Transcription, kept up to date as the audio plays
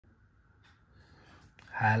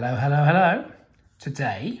Hello, hello, hello.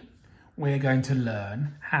 Today we're going to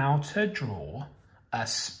learn how to draw a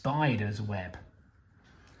spider's web.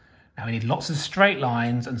 Now we need lots of straight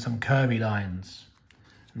lines and some curvy lines.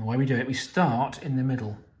 And the way we do it, we start in the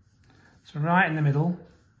middle. So right in the middle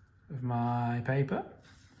of my paper,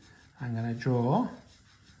 I'm going to draw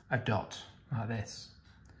a dot like this.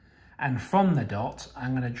 And from the dot,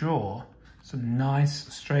 I'm going to draw some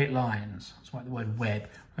nice straight lines. That's why the word web.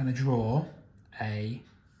 I'm going to draw a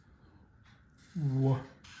w,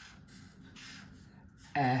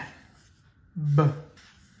 e, b,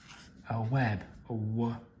 a web, a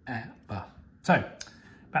w, e, b. So,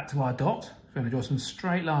 back to our dot. We're going to draw some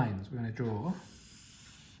straight lines. We're going to draw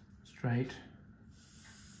straight,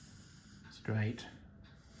 straight,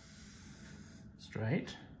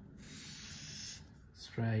 straight,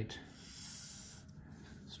 straight,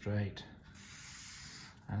 straight,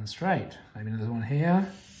 and straight. Maybe another one here,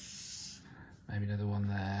 maybe another one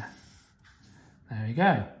there. There we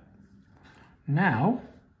go. Now,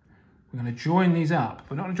 we're going to join these up.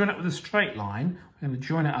 We're not going to join it with a straight line, we're going to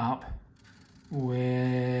join it up with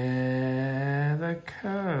a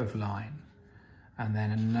curved line. And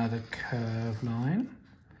then another curved line,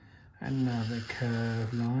 another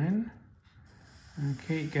curved line, and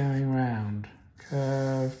keep going round.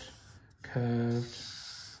 Curved, curved,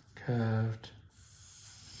 curved,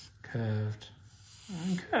 curved,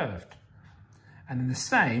 and curved. And then the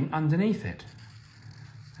same underneath it.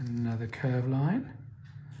 Another curved line,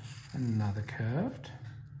 another curved,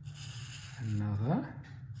 another.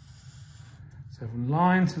 So from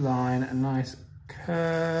line to line, a nice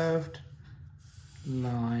curved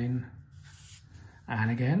line, and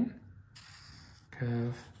again,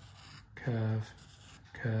 curve, curve,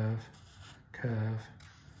 curve, curve,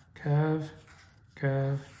 curve,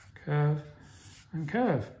 curve, curve, and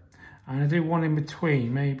curve. I'm going to do one in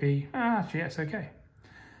between, maybe, actually that's okay.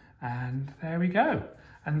 And there we go.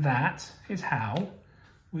 And that is how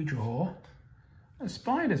we draw a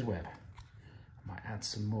spider's web. I might add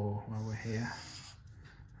some more while we're here,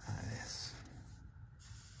 like this.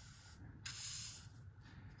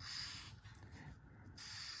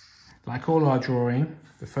 Like all our drawing,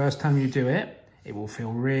 the first time you do it, it will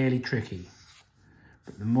feel really tricky.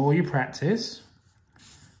 But the more you practice,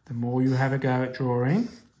 the more you have a go at drawing,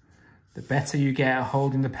 the better you get at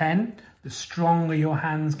holding the pen, the stronger your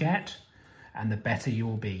hands get, and the better you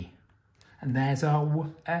will be. And there's our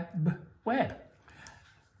web.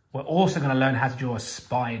 We're also going to learn how to draw a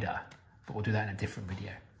spider, but we'll do that in a different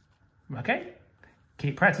video. Okay?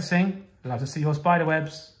 Keep practicing. Love to see your spider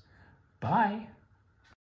webs. Bye.